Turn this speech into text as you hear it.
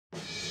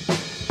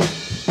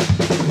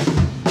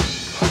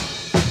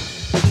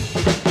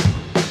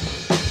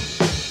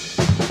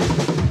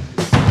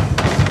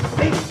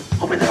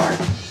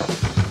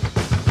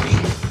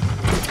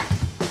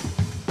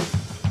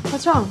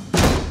What's wrong?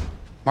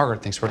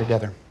 Margaret thinks we're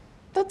together.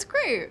 That's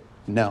great.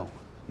 No.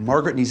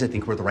 Margaret needs to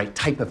think we're the right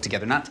type of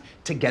together. Not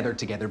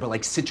together, but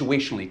like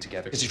situationally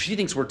together. Because if she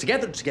thinks we're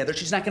together,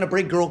 she's not gonna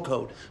break girl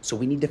code. So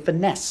we need to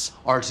finesse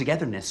our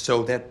togetherness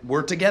so that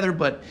we're together,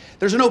 but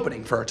there's an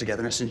opening for our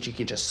togetherness and she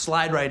can just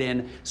slide right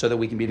in so that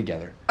we can be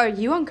together. Are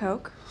you on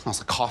coke? Smells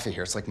like coffee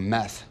here. It's like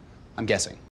meth. I'm guessing.